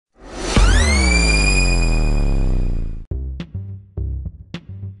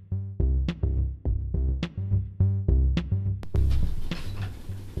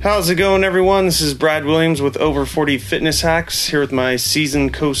How's it going, everyone? This is Brad Williams with Over 40 Fitness Hacks, here with my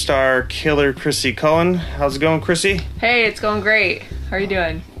seasoned co-star killer, Chrissy Cohen. How's it going, Chrissy? Hey, it's going great. How are you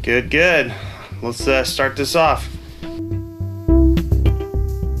doing? Good. Let's start this off.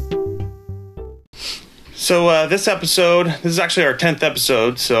 So this is actually our 10th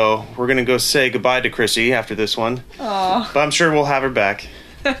episode, so we're going to go say goodbye to Chrissy after this one. Aww. But I'm sure we'll have her back.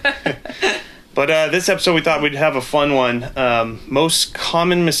 But this episode, we thought we'd have a fun one. Most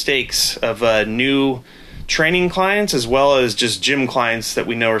common mistakes of new training clients, as well as just gym clients that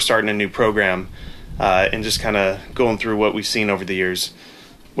we know are starting a new program, and just kind of going through what we've seen over the years.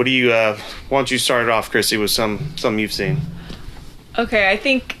 What do you? Why don't you start it off, Chrissy, with some you've seen? Okay, I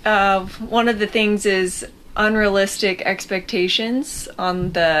think one of the things is unrealistic expectations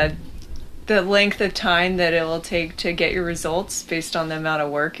on the length of time that it will take to get your results based on the amount of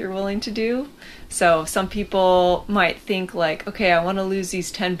work you're willing to do. So some people might think like, okay, I want to lose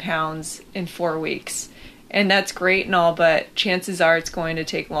these 10 pounds in 4 weeks. And that's great and all, but chances are it's going to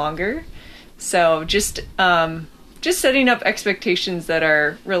take longer. So just setting up expectations that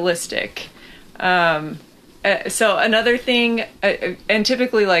are realistic. So another thing, and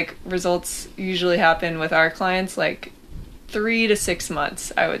typically like results usually happen with our clients like 3 to 6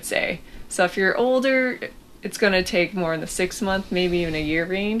 months, I would say. So if you're older, it's going to take more in the 6 month, maybe even a year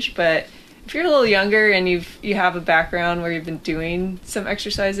range. But if you're a little younger and you have a background where you've been doing some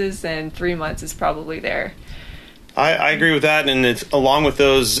exercises, then 3 months is probably there. I agree with that, and it's along with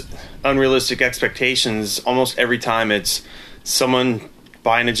those unrealistic expectations. Almost every time it's someone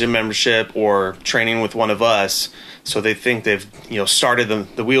buying a gym membership or training with one of us, so they think they've started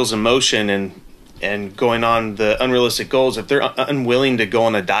the wheels in motion and going on the unrealistic goals. If they're unwilling to go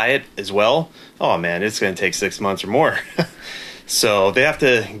on a diet as well, oh man, it's going to take 6 months or more. So they have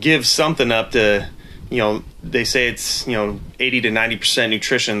to give something up to, they say it's 80 to 90%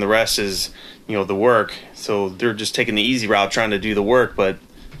 nutrition. The rest is the work. So they're just taking the easy route, trying to do the work. But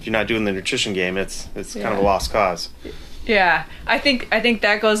if you're not doing the nutrition game, it's kind of a lost cause. Yeah, I think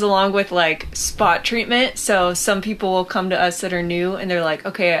that goes along with like spot treatment. So some people will come to us that are new and they're like,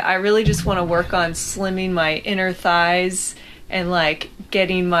 okay, I really just want to work on slimming my inner thighs and like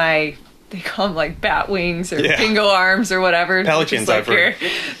getting my, they call them like bat wings or pingo arms or whatever. Pelicans, like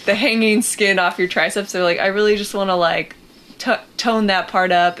the hanging skin off your triceps. They're like, I really just want to like tone that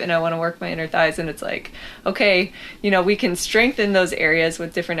part up and I want to work my inner thighs. And it's like, okay, we can strengthen those areas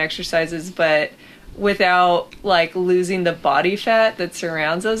with different exercises, but without like losing the body fat that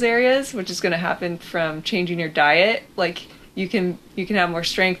surrounds those areas, which is going to happen from changing your diet. Like you can have more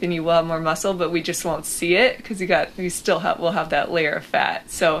strength and you will have more muscle, but we just won't see it because we'll have that layer of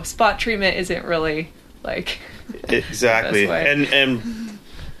fat. So spot treatment isn't really like exactly. And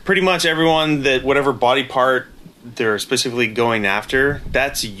pretty much everyone that whatever body part they're specifically going after,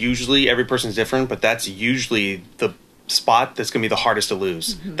 that's usually, every person's different, but that's usually the spot that's going to be the hardest to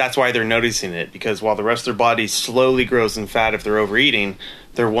lose. Mm-hmm. That's why they're noticing it, because while the rest of their body slowly grows in fat if they're overeating,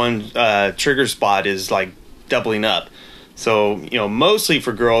 their one trigger spot is like doubling up. So mostly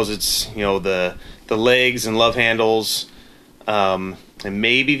for girls it's the legs and love handles, and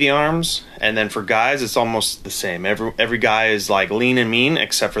maybe the arms, and then for guys it's almost the same. Every guy is like lean and mean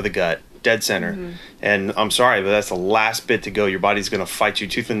except for the gut, dead center. Mm-hmm. And I'm sorry, but that's the last bit to go. Your body's going to fight you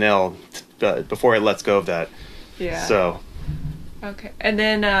tooth and nail before it lets go of that. Yeah. So. Okay. And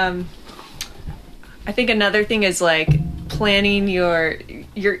then I think another thing is like planning your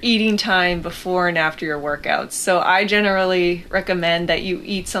eating time before and after your workouts. So I generally recommend that you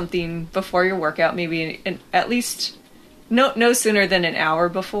eat something before your workout, maybe at least no sooner than an hour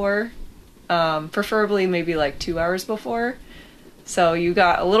before, preferably maybe like 2 hours before. So you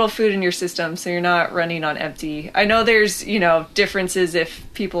got a little food in your system, so you're not running on empty. I know there's, differences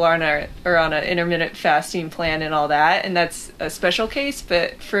if people are on an intermittent fasting plan and all that, and that's a special case.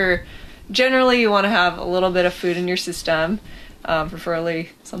 But for generally, you want to have a little bit of food in your system, preferably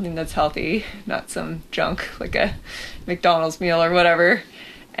something that's healthy, not some junk like a McDonald's meal or whatever.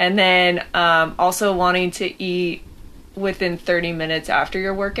 And then also wanting to eat within 30 minutes after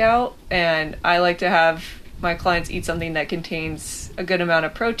your workout. And I like to have my clients eat something that contains a good amount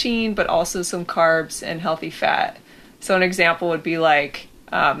of protein, but also some carbs and healthy fat. So an example would be like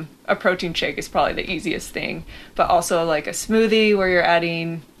a protein shake is probably the easiest thing, but also like a smoothie where you're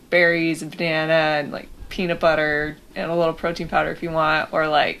adding berries and banana and like peanut butter and a little protein powder if you want, or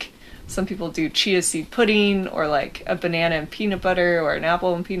like some people do chia seed pudding or like a banana and peanut butter or an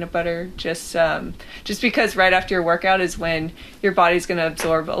apple and peanut butter, just because right after your workout is when your body's going to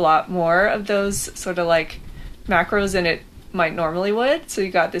absorb a lot more of those sort of like macros than it might normally would. So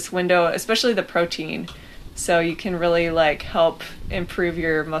you got this window, especially the protein, So you can really like help improve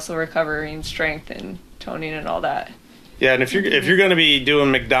your muscle recovery and strength and toning and all that. Yeah, and if you're going to be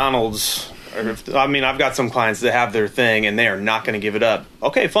doing McDonald's, I've got some clients that have their thing and they are not going to give it up.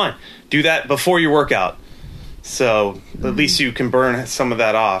 Okay, fine. Do that before your workout. So at least you can burn some of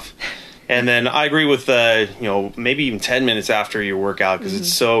that off. And then I agree with, maybe even 10 minutes after your workout, because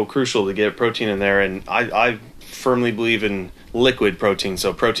it's so crucial to get protein in there. And I firmly believe in liquid protein,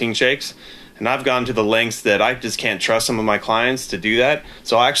 so protein shakes. And I've gone to the lengths that I just can't trust some of my clients to do that.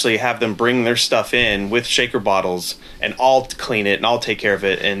 So I actually have them bring their stuff in with shaker bottles, and I'll clean it and I'll take care of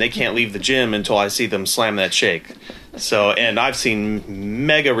it. And they can't leave the gym until I see them slam that shake. So, and I've seen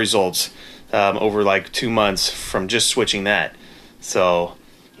mega results over like 2 months from just switching that. So,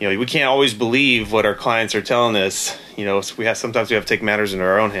 we can't always believe what our clients are telling us. Sometimes we have to take matters into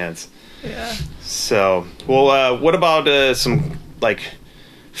our own hands. Yeah. So, what about some like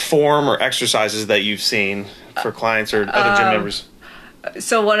form or exercises that you've seen for clients or other gym members?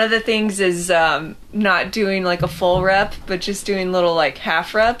 So one of the things is not doing like a full rep, but just doing little like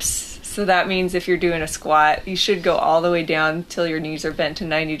half reps. So that means if you're doing a squat, you should go all the way down till your knees are bent to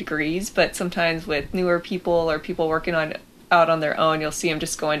 90 degrees. But sometimes with newer people or people working out on their own, you'll see them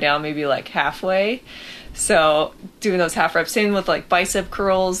just going down maybe like halfway. So doing those half reps. Same with like bicep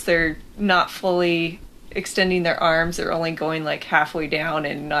curls. They're not fully extending their arms. They're only going like halfway down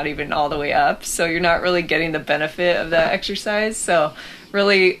and not even all the way up. So you're not really getting the benefit of that exercise. So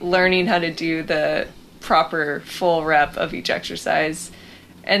really learning how to do the proper full rep of each exercise.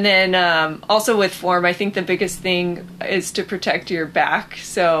 And then also with form, I think the biggest thing is to protect your back.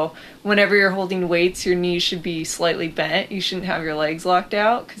 So whenever you're holding weights, your knees should be slightly bent. You shouldn't have your legs locked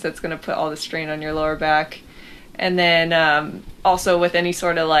out, because that's going to put all the strain on your lower back. And then also with any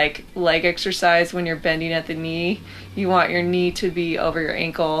sort of like leg exercise, when you're bending at the knee, you want your knee to be over your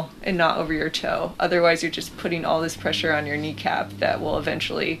ankle and not over your toe. Otherwise, you're just putting all this pressure on your kneecap that will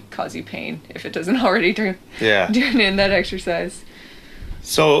eventually cause you pain if it doesn't already during in that exercise.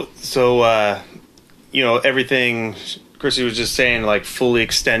 So everything Chrissy was just saying, like fully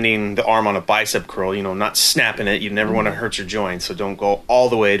extending the arm on a bicep curl, not snapping it. You never want to hurt your joints, so don't go all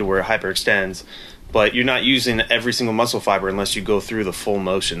the way to where it hyperextends. But you're not using every single muscle fiber unless you go through the full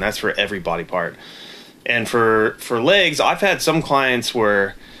motion. That's for every body part. And for legs, I've had some clients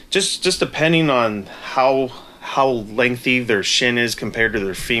where just depending on how lengthy their shin is compared to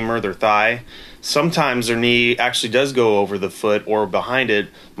their femur, their thigh, sometimes their knee actually does go over the foot or behind it.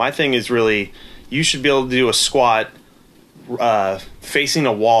 My thing is really, you should be able to do a squat facing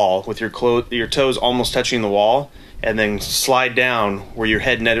a wall with your toes almost touching the wall, and then slide down where your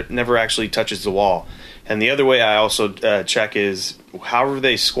head never actually touches the wall. And the other way I also check is however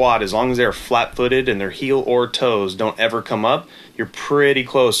they squat, as long as they're flat-footed and their heel or toes don't ever come up, you're pretty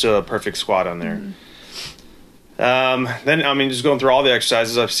close to a perfect squat on there. Then, just going through all the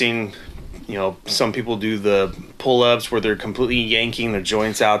exercises, I've seen, some people do the pull-ups where they're completely yanking their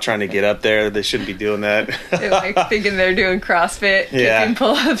joints out trying to get up there. They shouldn't be doing that. They're like thinking they're doing CrossFit, kicking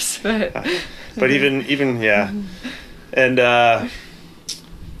pull-ups, but even yeah. And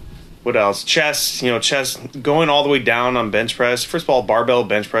what else? Chest, chest going all the way down on bench press. First of all, barbell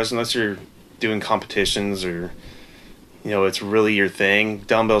bench press, unless you're doing competitions or it's really your thing.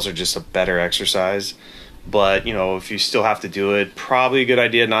 Dumbbells are just a better exercise. But, if you still have to do it, probably a good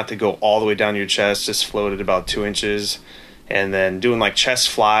idea not to go all the way down your chest, just float it about 2 inches. And then doing like chest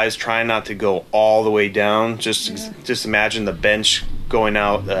flies, trying not to go all the way down. Just imagine the bench going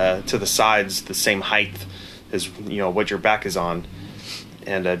out to the sides the same height as, what your back is on.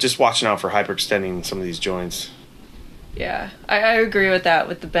 And just watching out for hyperextending some of these joints. Yeah, I agree with that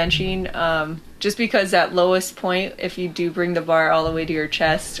with the benching. Just because at lowest point, if you do bring the bar all the way to your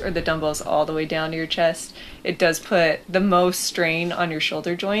chest or the dumbbells all the way down to your chest, it does put the most strain on your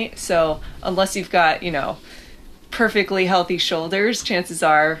shoulder joint. So unless you've got, perfectly healthy shoulders, chances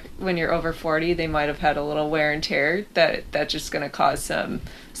are when you're over 40, they might have had a little wear and tear that's just going to cause some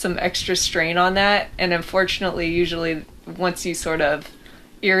extra strain on that. And unfortunately, usually once you sort of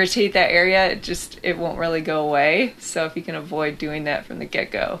irritate that area, it won't really go away. So if you can avoid doing that from the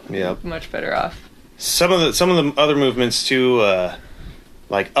get-go, you're much better off. Some of the other movements too,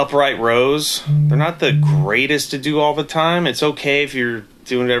 like upright rows, they're not the greatest to do all the time. It's okay if you're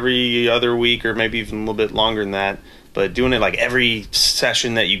doing it every other week or maybe even a little bit longer than that. But doing it like every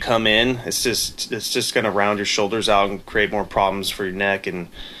session that you come in, it's just going to round your shoulders out and create more problems for your neck. And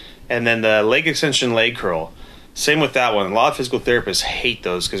then the leg extension leg curl. Same with that one. A lot of physical therapists hate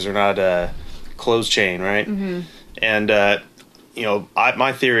those because they're not closed chain, right? Mm-hmm. And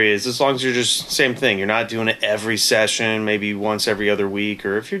my theory is, as long as you're just same thing, you're not doing it every session, maybe once every other week,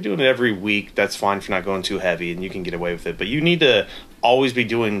 or if you're doing it every week, that's fine if you're not going too heavy and you can get away with it. But you need to always be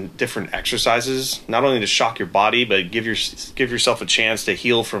doing different exercises, not only to shock your body, but give yourself a chance to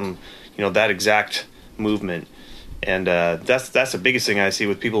heal from, that exact movement. And that's the biggest thing I see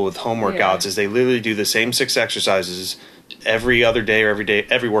with people with home workouts is they literally do the same 6 exercises every other day or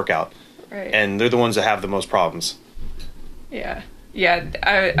every workout. Right. And they're the ones that have the most problems. Yeah. Yeah,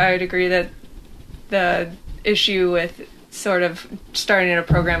 I would agree that the issue with sort of starting a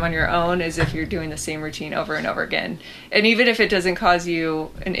program on your own is if you're doing the same routine over and over again. And even if it doesn't cause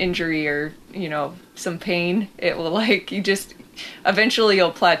you an injury or, some pain, it will eventually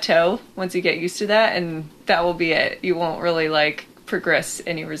you'll plateau once you get used to that, and that will be it. You won't really progress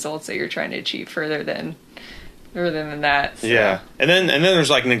any results that you're trying to achieve further than that. So. Yeah. And then there's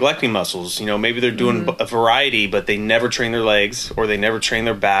neglecting muscles. Maybe they're doing a variety, but they never train their legs or they never train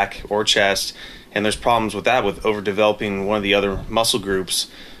their back or chest. And there's problems with that, with overdeveloping one of the other muscle groups,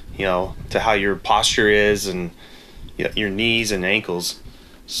 to how your posture is and your knees and ankles.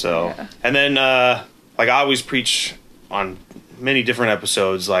 So, and then, I always preach on many different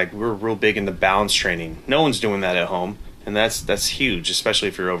episodes, we're real big into balance training. No one's doing that at home. And that's huge, especially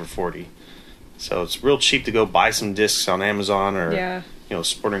if you're over 40. So it's real cheap to go buy some discs on Amazon or,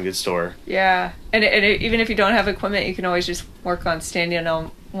 sporting goods store. Yeah. And even if you don't have equipment, you can always just work on standing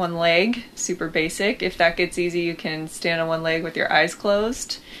on one leg, super basic. If that gets easy, you can stand on one leg with your eyes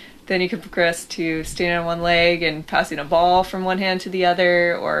closed. Then you can progress to standing on one leg and passing a ball from one hand to the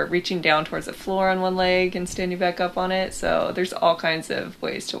other, or reaching down towards the floor on one leg and standing back up on it. So there's all kinds of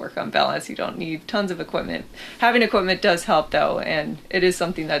ways to work on balance. You don't need tons of equipment. Having equipment does help, though, and it is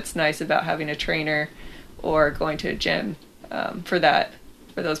something that's nice about having a trainer or going to a gym for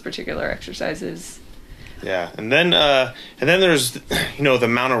those particular exercises. Yeah, and then there's the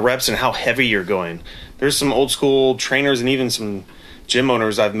amount of reps and how heavy you're going. There's some old school trainers and even some gym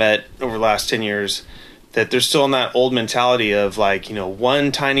owners I've met over the last 10 years that they're still in that old mentality of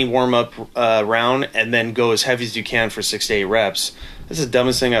one tiny warm up round and then go as heavy as you can for 6 to 8 reps. This is the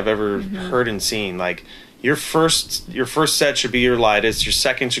dumbest thing I've ever heard and seen. Your first set should be your lightest, your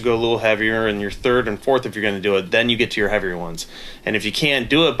second should go a little heavier, and your third and fourth, if you're going to do it, then you get to your heavier ones. And if you can't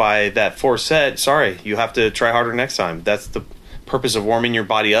do it by that 4th set, sorry, you have to try harder next time. That's the purpose of warming your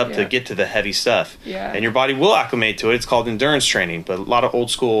body up to get to the heavy stuff. Yeah. And your body will acclimate to it. It's called endurance training, but a lot of old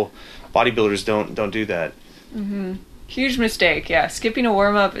school bodybuilders don't do that. Mm-hmm. Huge mistake. Yeah, skipping a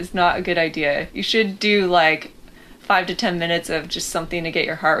warm up is not a good idea. You should do 5 to 10 minutes of just something to get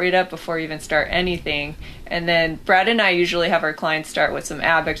your heart rate up before you even start anything. And then Brad and I usually have our clients start with some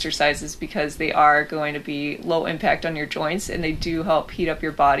ab exercises because they are going to be low impact on your joints and they do help heat up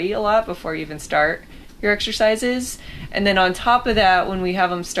your body a lot before you even start your exercises. And then on top of that, when we have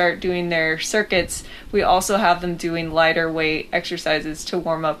them start doing their circuits, we also have them doing lighter weight exercises to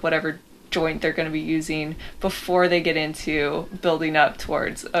warm up whatever joint they're going to be using before they get into building up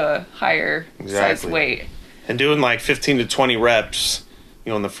towards a higher size weight. And doing 15 to 20 reps,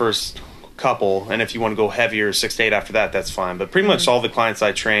 in the first couple, and if you want to go heavier, 6 to 8 after that, that's fine. But pretty much all the clients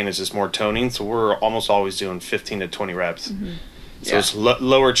I train is just more toning, so we're almost always doing 15 to 20 reps. So it's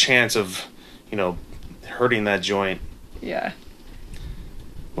lower chance of, hurting that joint. Yeah.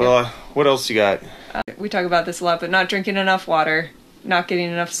 Well, what else you got? We talk about this a lot, but not drinking enough water, not getting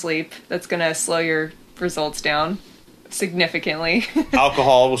enough sleep, that's going to slow your results down significantly.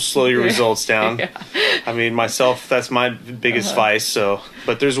 Alcohol will slow your results down. Yeah. I mean, myself, that's my biggest vice,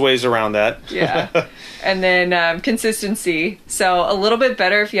 but there's ways around that. Yeah. And then consistency. So a little bit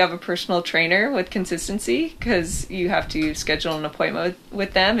better if you have a personal trainer with consistency, because you have to schedule an appointment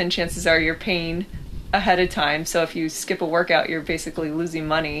with them, and chances are you're paying ahead of time. So if you skip a workout, you're basically losing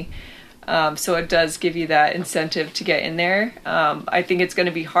money. So it does give you that incentive to get in there. I think it's going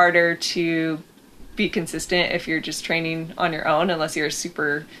to be harder to be consistent if you're just training on your own, unless you're a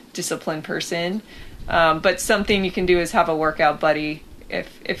super disciplined person. But something you can do is have a workout buddy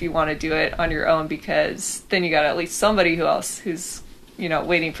if you want to do it on your own, because then you got at least somebody who's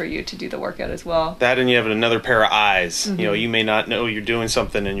waiting for you to do the workout as well. That, and you have another pair of eyes. You may not know you're doing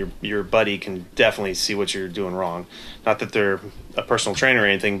something, and your buddy can definitely see what you're doing wrong. Not that they're a personal trainer or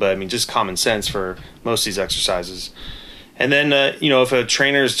anything, but I mean just common sense for most of these exercises. And then, if a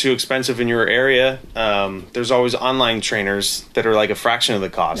trainer is too expensive in your area, there's always online trainers that are a fraction of the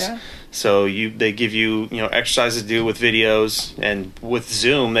cost. Yeah. So they give you, exercises to do with videos, and with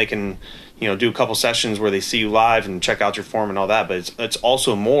Zoom, they can, do a couple sessions where they see you live and check out your form and all that. But it's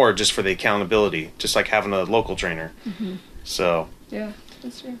also more just for the accountability, just like having a local trainer. So. Yeah,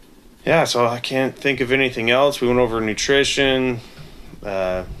 that's true. Yeah, so I can't think of anything else. We went over nutrition,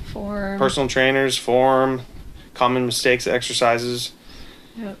 Form. personal trainers, form, common mistakes, exercises.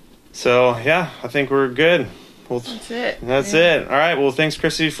 Yep. So, yeah, I think we're good. That's it. That's it. All right. Well, thanks,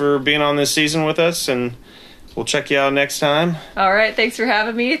 Chrissy, for being on this season with us, and we'll check you out next time. All right. Thanks for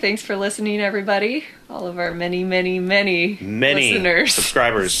having me. Thanks for listening, everybody. All of our many listeners.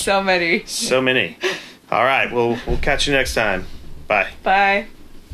 Subscribers. So many. So many. All right. We'll catch you next time. Bye. Bye.